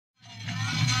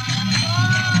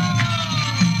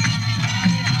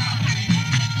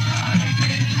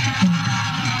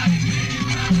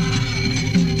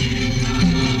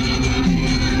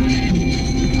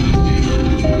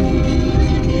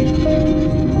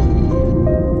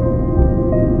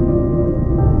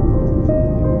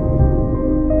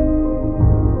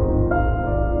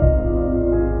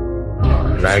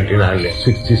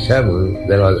1967,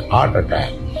 there was heart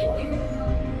attack.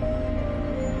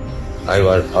 I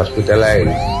was hospitalized.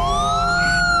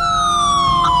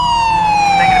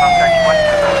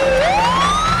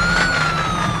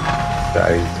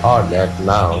 I thought that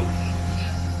now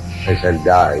I shall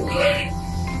die.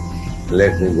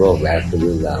 Let me go back to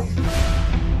Vrindavan.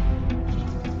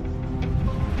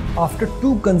 After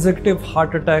 2 consecutive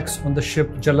heart attacks on the ship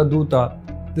Jaladuta,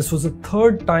 this was the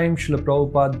 3rd time Srila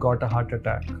Prabhupada got a heart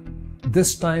attack.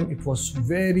 This time it was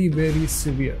very, very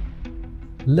severe.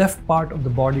 Left part of the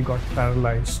body got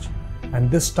paralyzed, and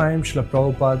this time Srila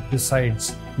Prabhupada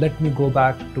decides, let me go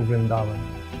back to Vrindavan.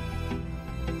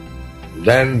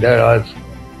 Then there was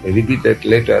repeated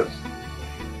letters,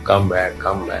 come back,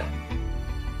 come back.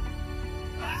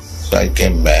 So I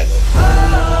came back.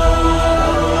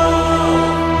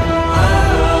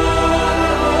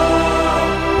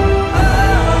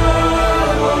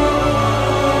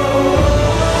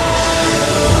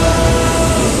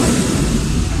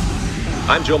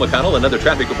 I'm Joe McConnell, another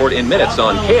traffic report in minutes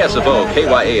on KSFO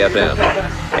KYAFM.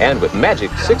 And with Magic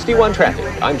 61 Traffic,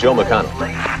 I'm Joe McConnell.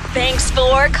 Thanks,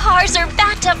 for cars are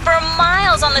backed up for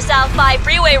miles on the South 5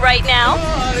 freeway right now.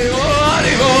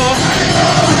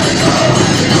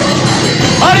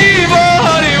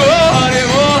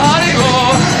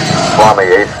 Swami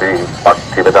A.C.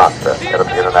 Bhaktivedanta, head of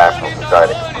the International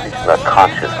Society for Krishna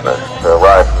Consciousness,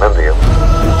 arrived from India.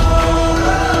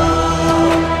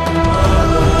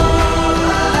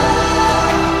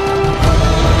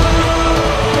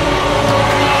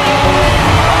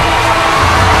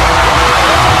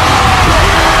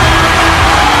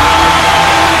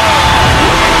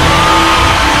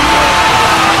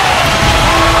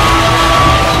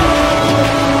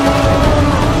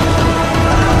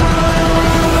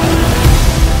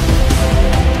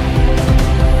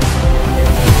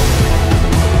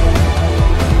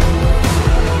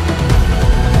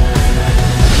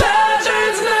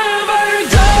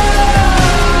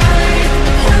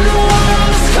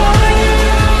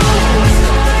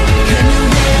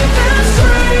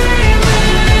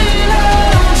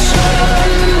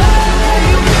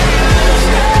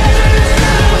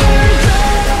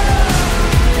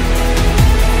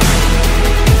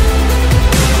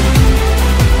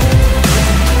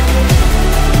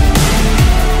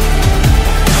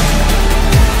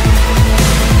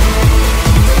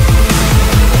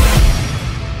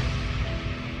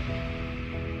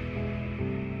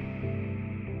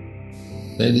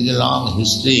 There is a long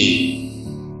history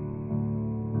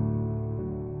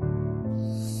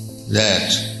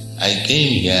that I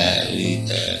came here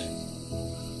with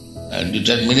a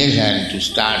determination to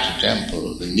start a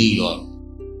temple in New York.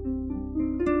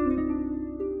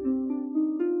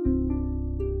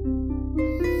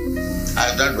 I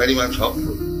am not very much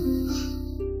hopeful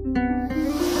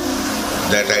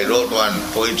that I wrote one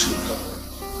poetry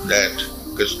that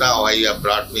Krishna, why you have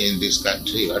brought me in this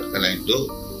country, what can I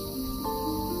do?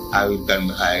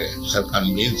 I shall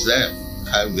convince them,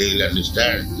 they will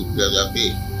understand the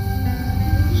philosophy.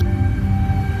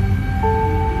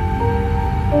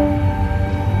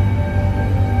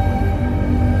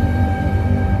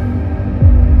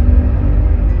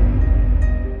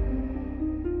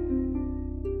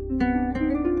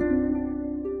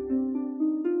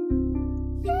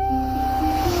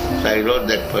 So I wrote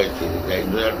that poetry. I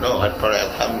do not know what for I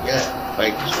have come here,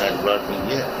 why Krishna has brought me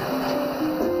here.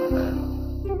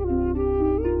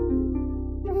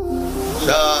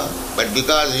 So, but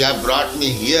because you have brought me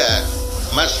here,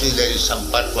 must be there is some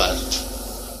purpose.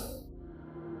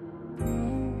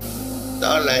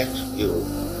 All right, you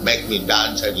make me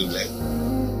dance as you like.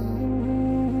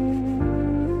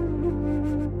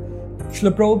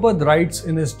 Srila Prabhupada writes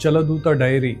in his Jaladuta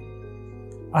diary,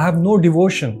 I have no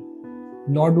devotion,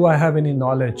 nor do I have any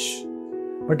knowledge,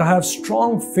 but I have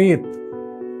strong faith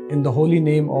in the holy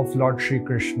name of Lord Sri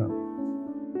Krishna.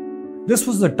 This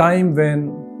was the time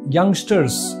when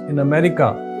youngsters in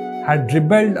America had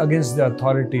rebelled against the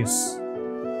authorities.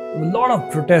 There were a lot of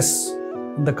protests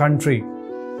in the country,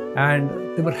 and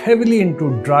they were heavily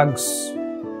into drugs,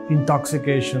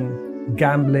 intoxication,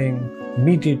 gambling,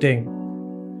 meat eating.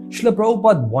 Srila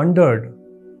Prabhupada wondered,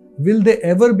 will they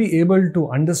ever be able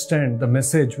to understand the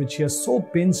message which he has so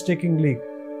painstakingly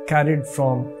carried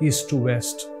from east to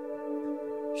west?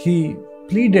 He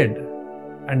pleaded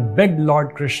and begged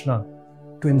Lord Krishna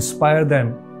to inspire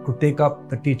them to take up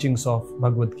the teachings of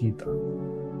Bhagavad Gita.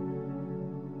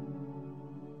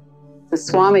 The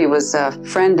Swami was a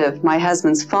friend of my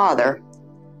husband's father,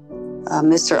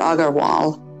 Mr.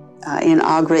 Agarwal, in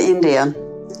Agra, India.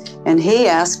 And he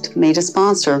asked me to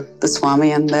sponsor the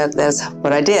Swami, and that's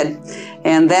what I did.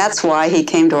 And that's why he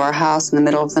came to our house in the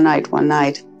middle of the night one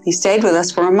night. He stayed with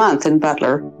us for a month in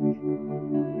Butler.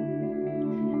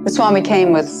 The Swami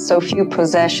came with so few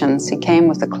possessions. He came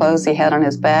with the clothes he had on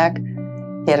his back.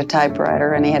 He had a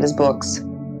typewriter, and he had his books.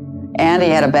 And he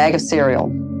had a bag of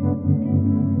cereal.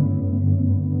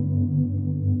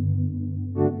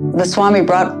 The Swami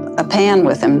brought a pan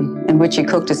with him in which he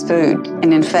cooked his food,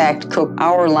 and in fact cooked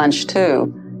our lunch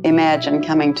too. Imagine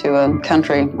coming to a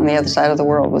country on the other side of the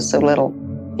world with so little,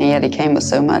 and yet he came with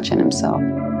so much in himself.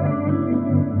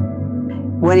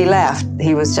 When he left,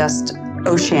 he was just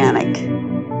oceanic.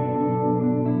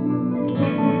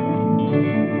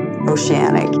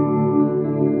 Oceanic.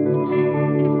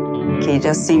 He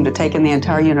just seemed to take in the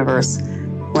entire universe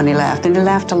when he laughed, and he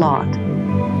laughed a lot.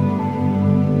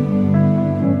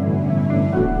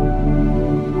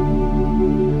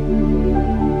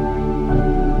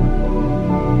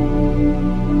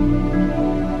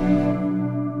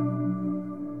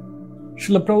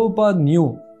 Srila Prabhupada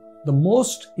knew the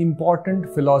most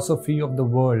important philosophy of the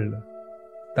world,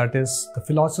 that is, the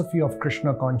philosophy of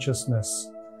Krishna consciousness,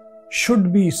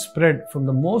 should be spread from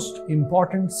the most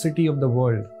important city of the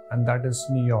world, and that is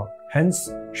New York. Hence,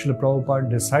 Srila Prabhupada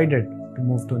decided to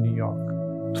move to New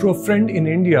York. Through a friend in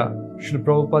India, Srila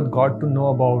Prabhupada got to know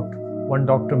about one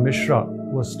Dr. Mishra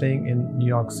who was staying in New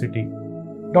York City.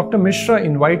 Dr. Mishra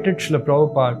invited Srila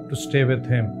Prabhupada to stay with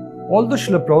him. Although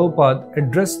Srila Prabhupada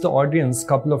addressed the audience a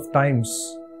couple of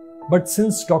times, but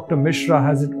since Dr. Mishra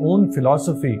has his own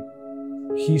philosophy,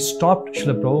 he stopped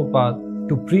Srila Prabhupada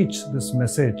to preach this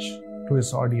message to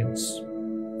his audience.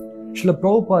 Srila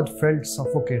Prabhupada felt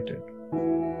suffocated.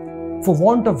 For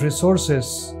want of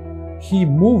resources, he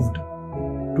moved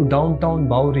to downtown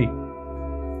Bowery,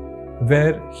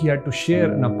 where he had to share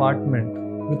an apartment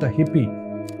with a hippie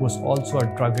who was also a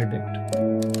drug addict.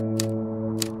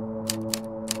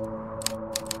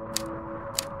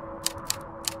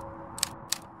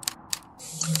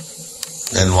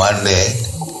 Then one day,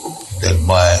 that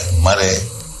boy, Murray,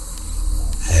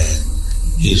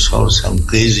 he saw some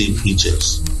crazy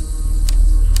features.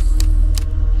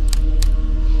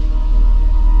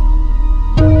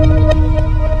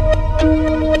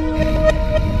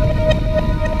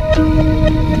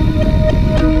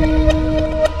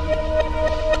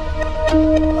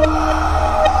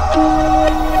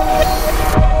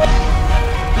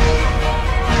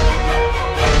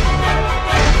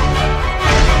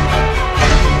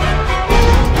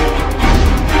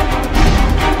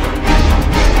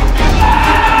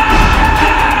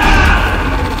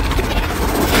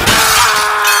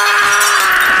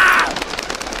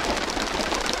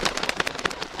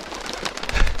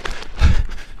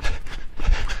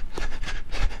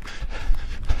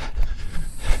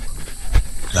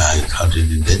 I thought it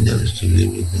is dangerous to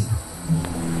live with him.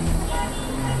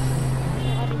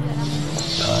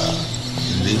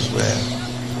 In this way,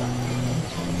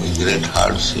 with great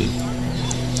hardship,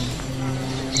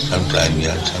 sometime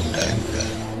here, sometime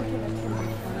there.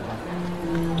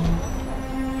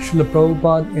 Srila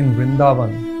Prabhupada in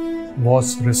Vrindavan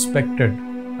was respected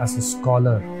as a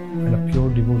scholar and a pure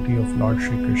devotee of Lord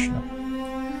Sri Krishna.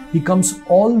 He comes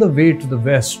all the way to the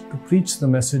West to preach the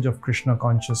message of Krishna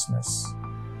consciousness.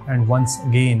 And once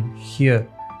again, here,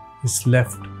 is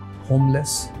left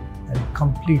homeless and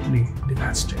completely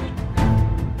devastated.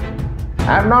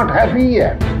 I'm not happy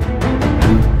yet.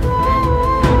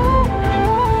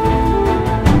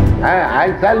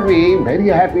 I shall be very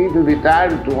happy to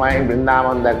return to my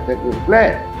Vrindavan, that sacred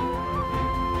place.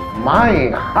 My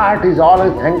heart is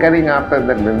always hankering after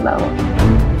that Vrindavan.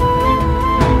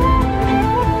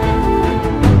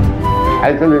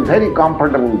 I shall be very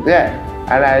comfortable there,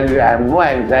 and I will have no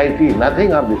anxiety,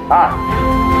 nothing of the sort.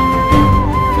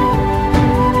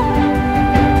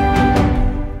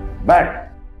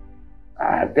 But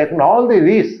I have taken all the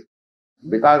risks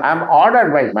because I am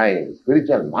ordered by my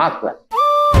spiritual master.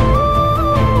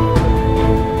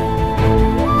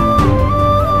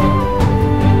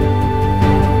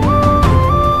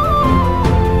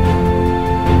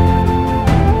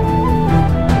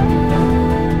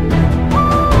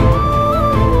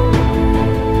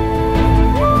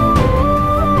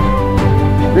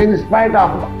 In spite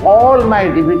of all my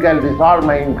difficulties, all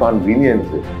my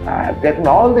inconveniences, I have taken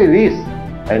all the risks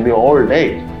in the old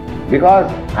age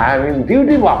because I am in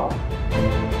duty bound.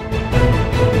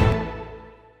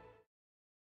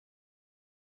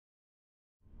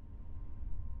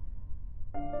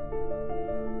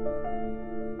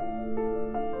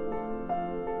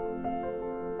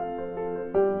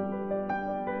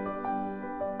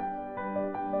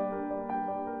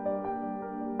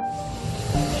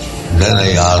 Then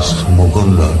I asked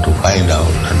Mukunda to find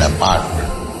out an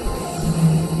apartment.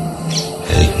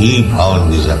 He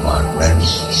found this apartment,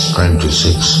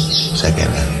 26 Second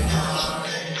Avenue.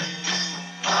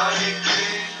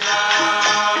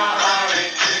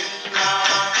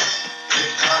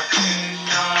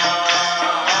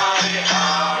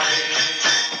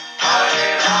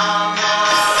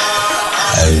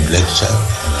 I will lecture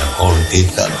and hold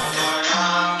kirtan.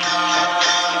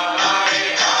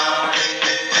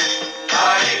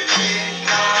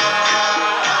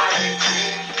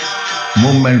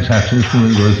 Movement successful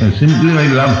was simply by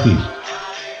love feast.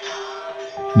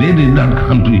 They did not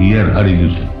come to hear Hare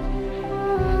Krishna.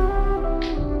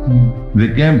 They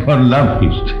came for love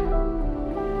feast.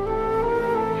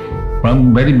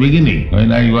 From very beginning,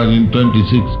 when I was in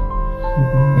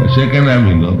 26 Second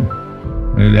Avenue,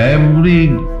 and every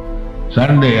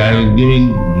Sunday I was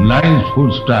giving nice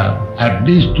food stuff, at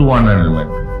least 200 men.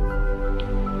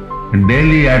 And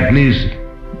daily at least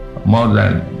more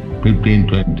than 15,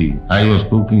 20. I was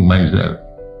cooking myself.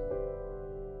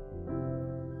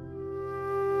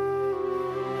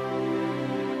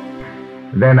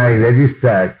 Then I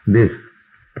registered this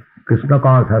Krishna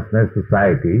Consciousness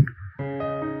Society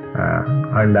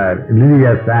under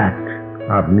Religious Act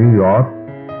of New York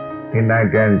in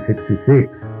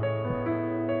 1966.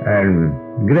 And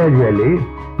gradually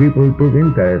people took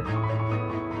interest.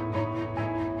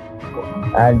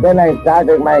 And then I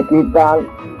started my kirtan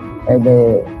at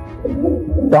the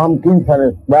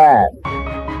Sankirtana Square.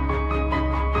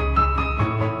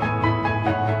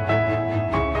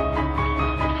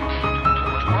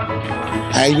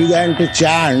 I began to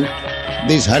chant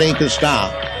this Hare Krishna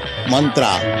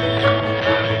mantra.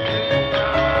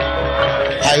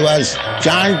 I was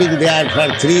chanting there for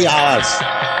 3 hours.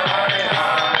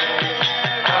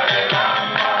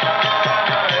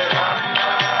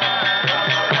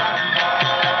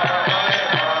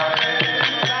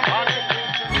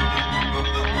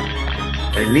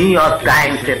 The New York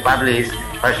Times they published,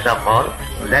 first of all.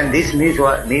 Then this news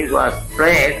was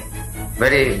spread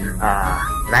very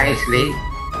nicely.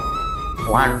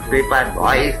 One paper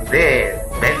voice there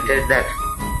mentioned that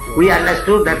we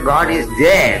understood that God is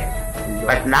dead,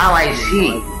 but now I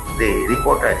see, the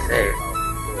reporter said,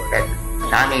 that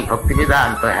Swami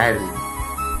Bhaktivedanta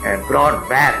has brought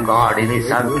back God in his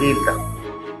Sankirtan.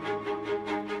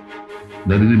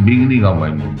 That is the beginning of my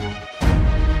movement.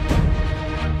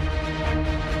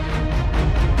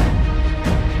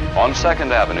 On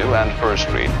 2nd Avenue and 1st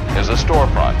Street is a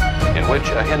storefront in which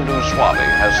a Hindu Swami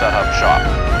has set up shop.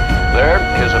 There,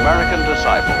 his American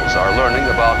disciples are learning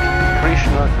about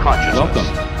Krishna consciousness. Welcome.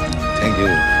 Thank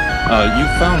you. You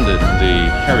founded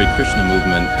the Hare Krishna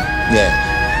movement. Yes.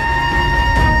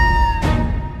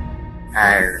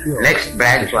 And next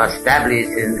branch was established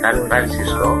in San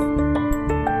Francisco.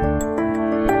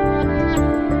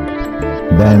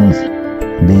 Then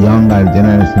the younger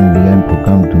generation began to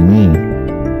come to me,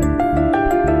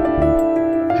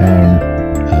 and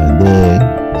they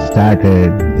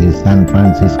started the San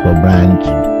Francisco branch.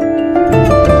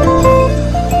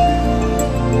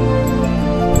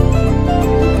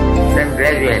 Then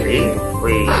gradually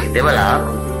we developed.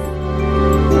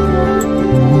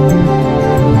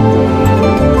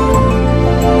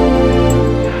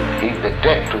 If they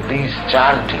take to these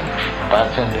chanting,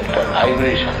 transcendental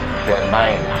vibration, their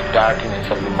mind, darkness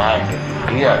of the mind will be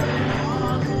clear.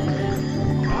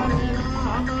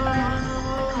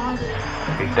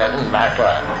 It doesn't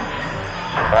matter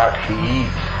what he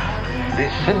is.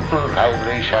 This simple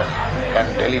vibration can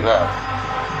deliver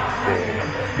the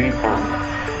people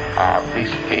of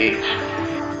this age.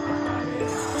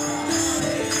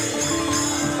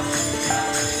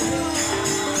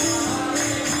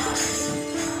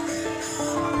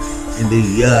 In the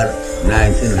year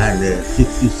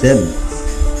 1967,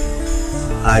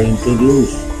 I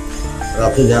introduced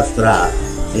Rathayatra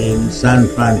in San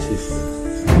Francisco.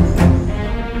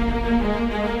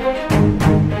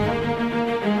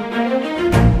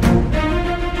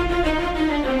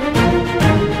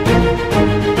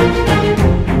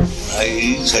 I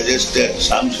suggested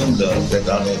Samsundar that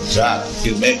on a track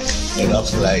you make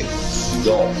enough like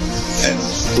dome and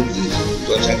put this. It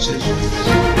was successful.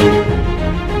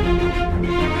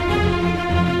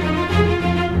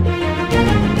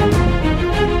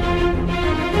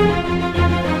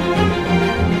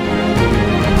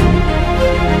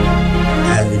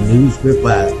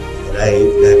 Newspaper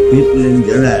write that people in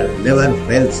general never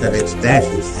felt such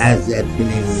ecstasis as they had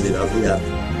feeling in the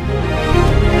Rathayatra.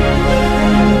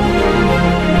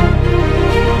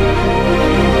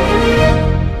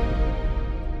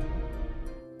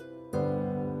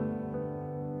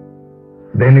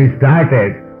 Then he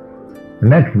started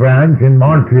next branch in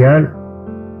Montreal,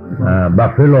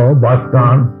 Buffalo,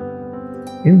 Boston.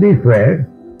 In this way,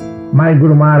 my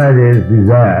Guru Maharaj's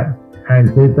desire and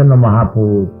Chaitanya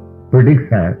Mahaprabhu's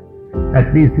prediction,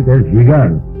 at least it has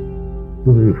begun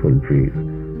to be fulfilled.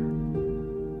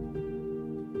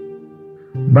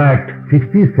 But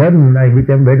 67, I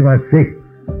became very much sick.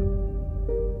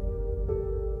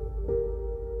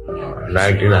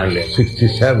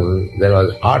 1967, there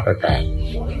was a heart attack.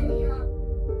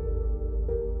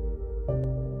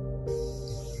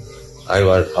 I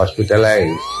was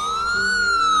hospitalized.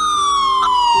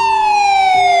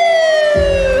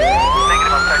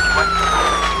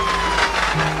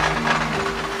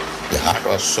 The heart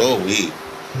was so weak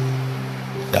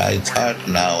that I thought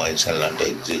now I shall not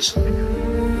exist.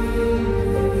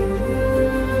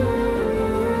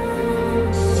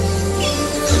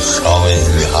 Throbbing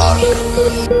in the heart.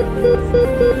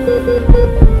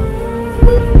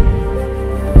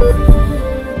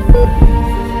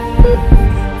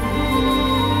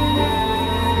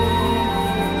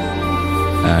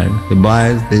 And the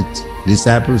boys, the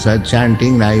disciples are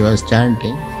chanting, I was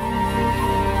chanting.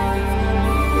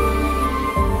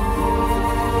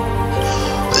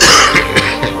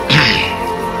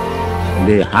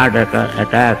 The heart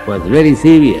attack was very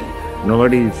severe.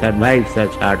 Nobody survived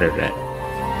such heart attack.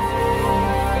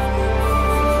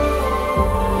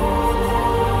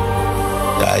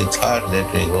 I thought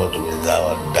let me go to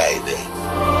Vrindavan and die there.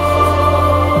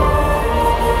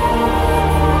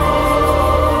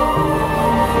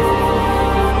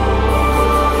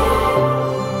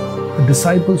 The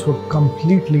disciples were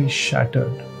completely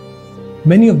shattered.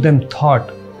 Many of them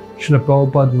thought Srila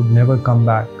Prabhupada would never come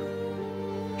back.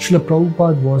 Srila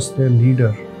Prabhupada was their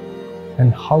leader,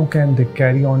 and how can they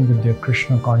carry on with their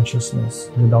Krishna consciousness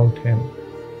without him?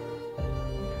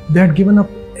 They had given up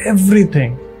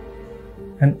everything,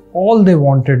 and all they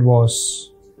wanted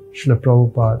was Srila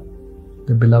Prabhupada,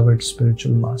 the beloved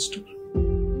spiritual master.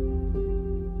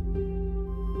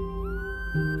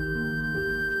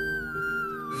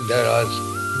 There was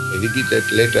repeated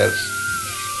letters,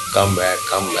 come back,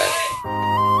 come back.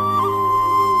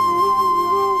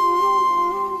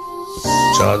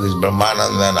 So this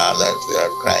Brahmananda and others, they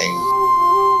are crying.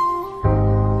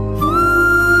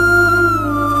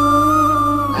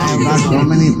 I have got so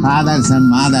many fathers and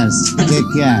mothers. Take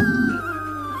care.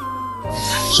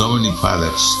 So many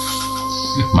fathers.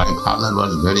 My father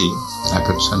was very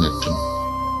affectionate to me.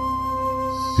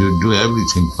 He would do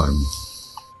everything for me.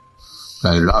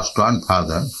 I lost one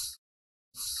father.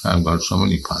 I've got so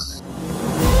many fathers.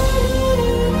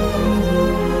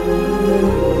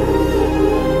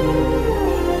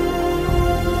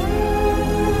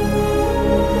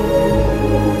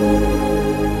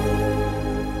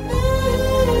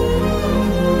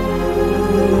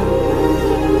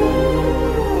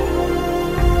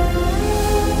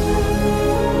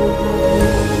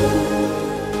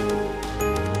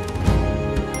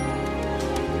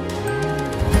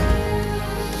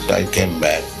 I came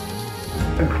back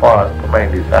For my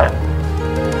desire.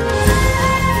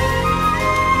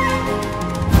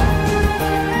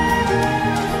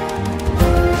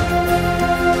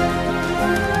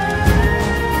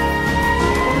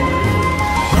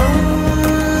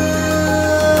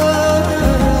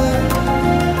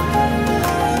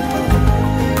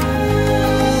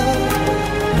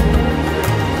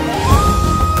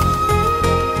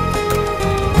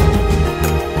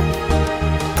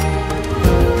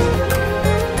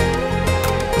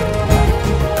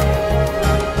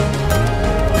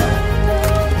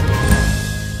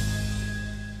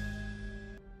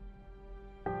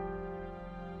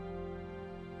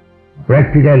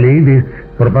 Practically, this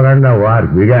propaganda war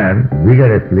began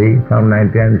vigorously from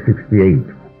 1968.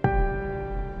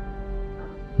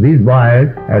 These boys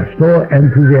are so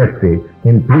enthusiastic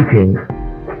in preaching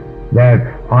that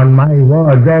on my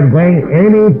word, they are going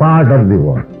any part of the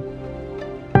world.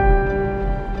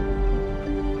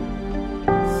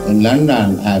 In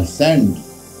London, I have sent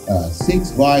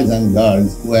 6 boys and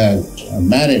girls who were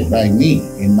married by me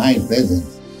in my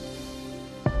presence.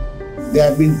 They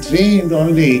have been trained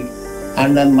only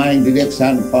under my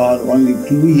direction for only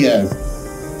 2 years,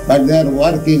 but they are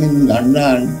working in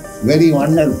London very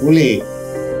wonderfully.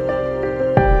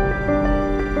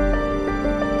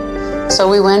 So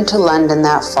we went to London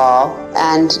that fall,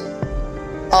 and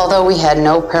although we had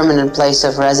no permanent place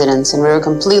of residence and we were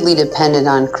completely dependent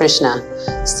on Krishna,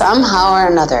 somehow or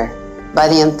another, by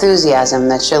the enthusiasm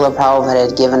that Srila Prabhupada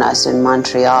had given us in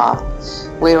Montreal,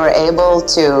 we were able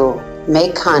to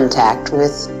make contact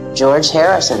with George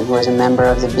Harrison, who was a member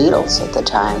of the Beatles at the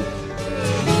time.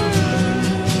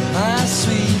 My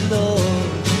sweet Lord,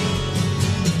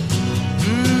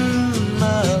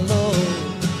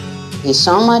 He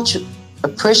so much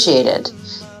appreciated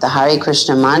the Hare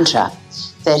Krishna mantra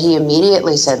that he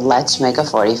immediately said, let's make a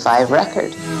 45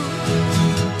 record.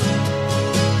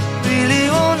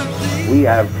 We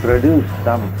have produced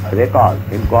some records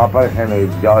in cooperation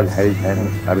with George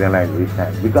Harrison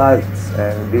organization. Because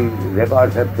the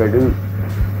records are produced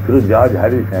through George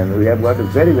Harrison, we have got a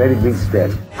very, very big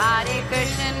step. Hare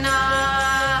Krishna,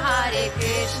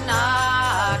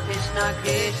 Krishna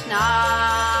Krishna,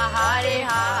 Hare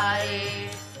Hare.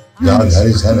 George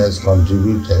Harrison has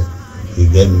contributed. He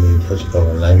gave me first of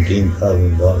all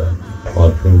 $19,000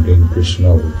 for printing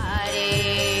Krishna book.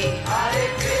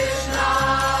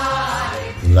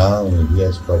 Now he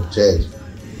has purchased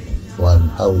one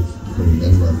house in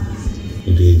Bengal.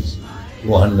 It is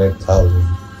 200,000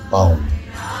 pounds.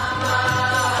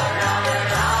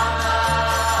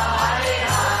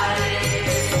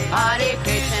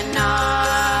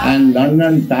 And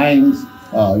London Times,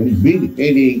 in big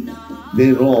heading,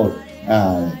 they wrote,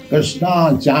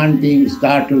 Krishna chanting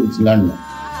startles London.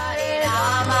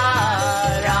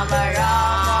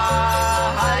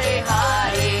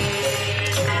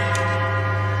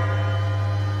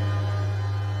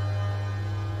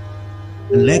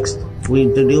 Next, we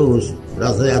introduce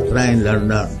Rath-yatra in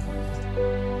London.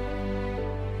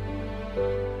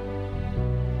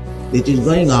 It is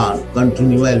going on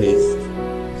continually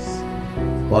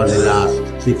for the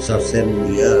last 6 or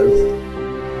 7 years.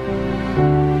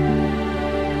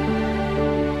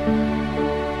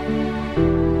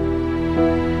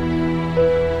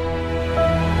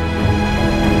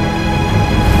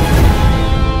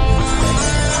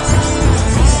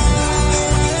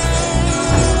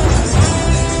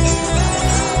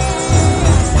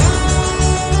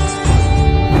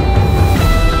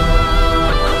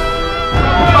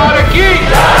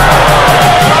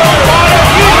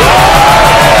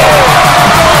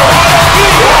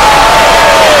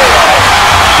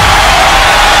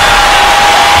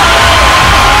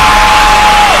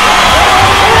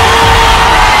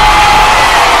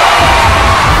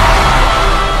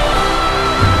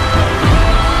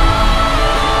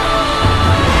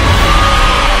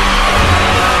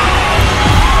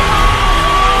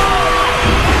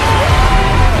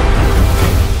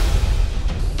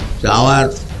 Our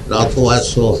Rath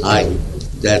was so high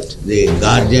that the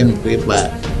Guardian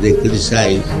paper, they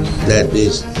criticized that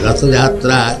this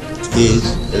Rath-yatra is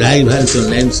rival to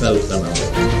Sankirtana.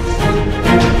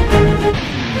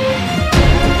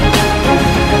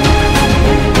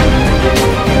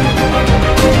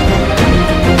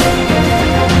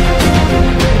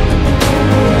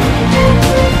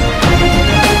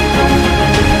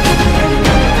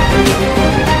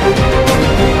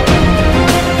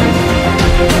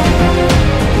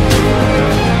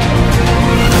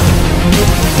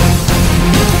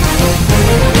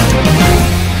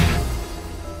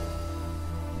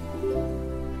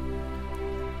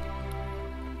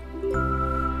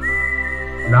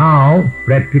 Now,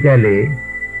 practically,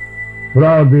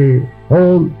 throughout the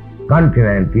whole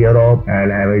continent, Europe and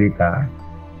America,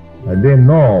 they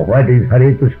know what is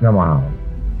Hare Krishna Mahaprabhu.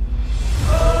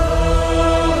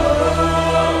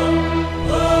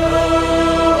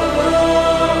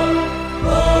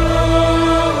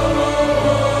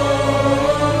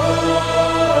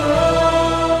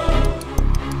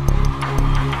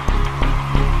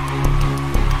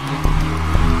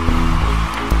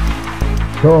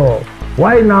 So,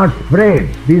 why not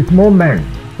spread this movement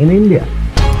in India?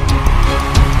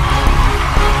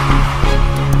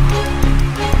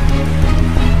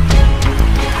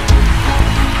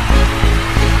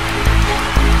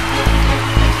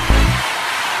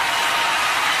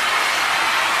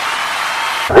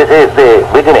 This is the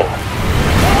beginning.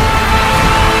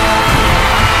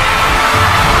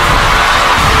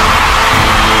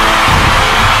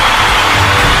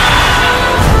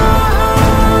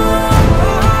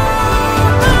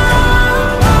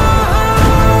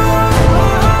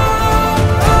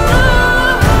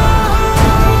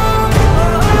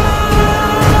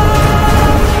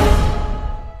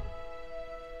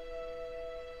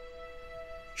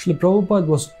 Srila Prabhupada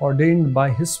was ordained by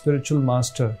his spiritual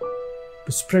master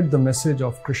to spread the message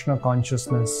of Krishna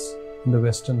consciousness in the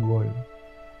Western world.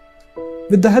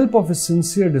 With the help of his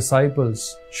sincere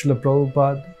disciples, Srila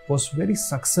Prabhupada was very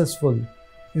successful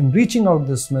in reaching out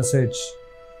this message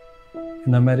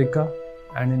in America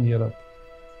and in Europe.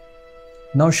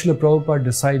 Now Srila Prabhupada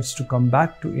decides to come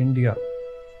back to India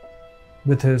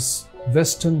with his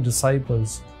Western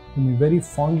disciples, whom he very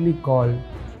fondly called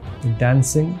the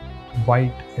dancing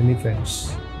white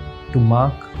elephants, to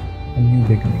mark a new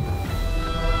beginning.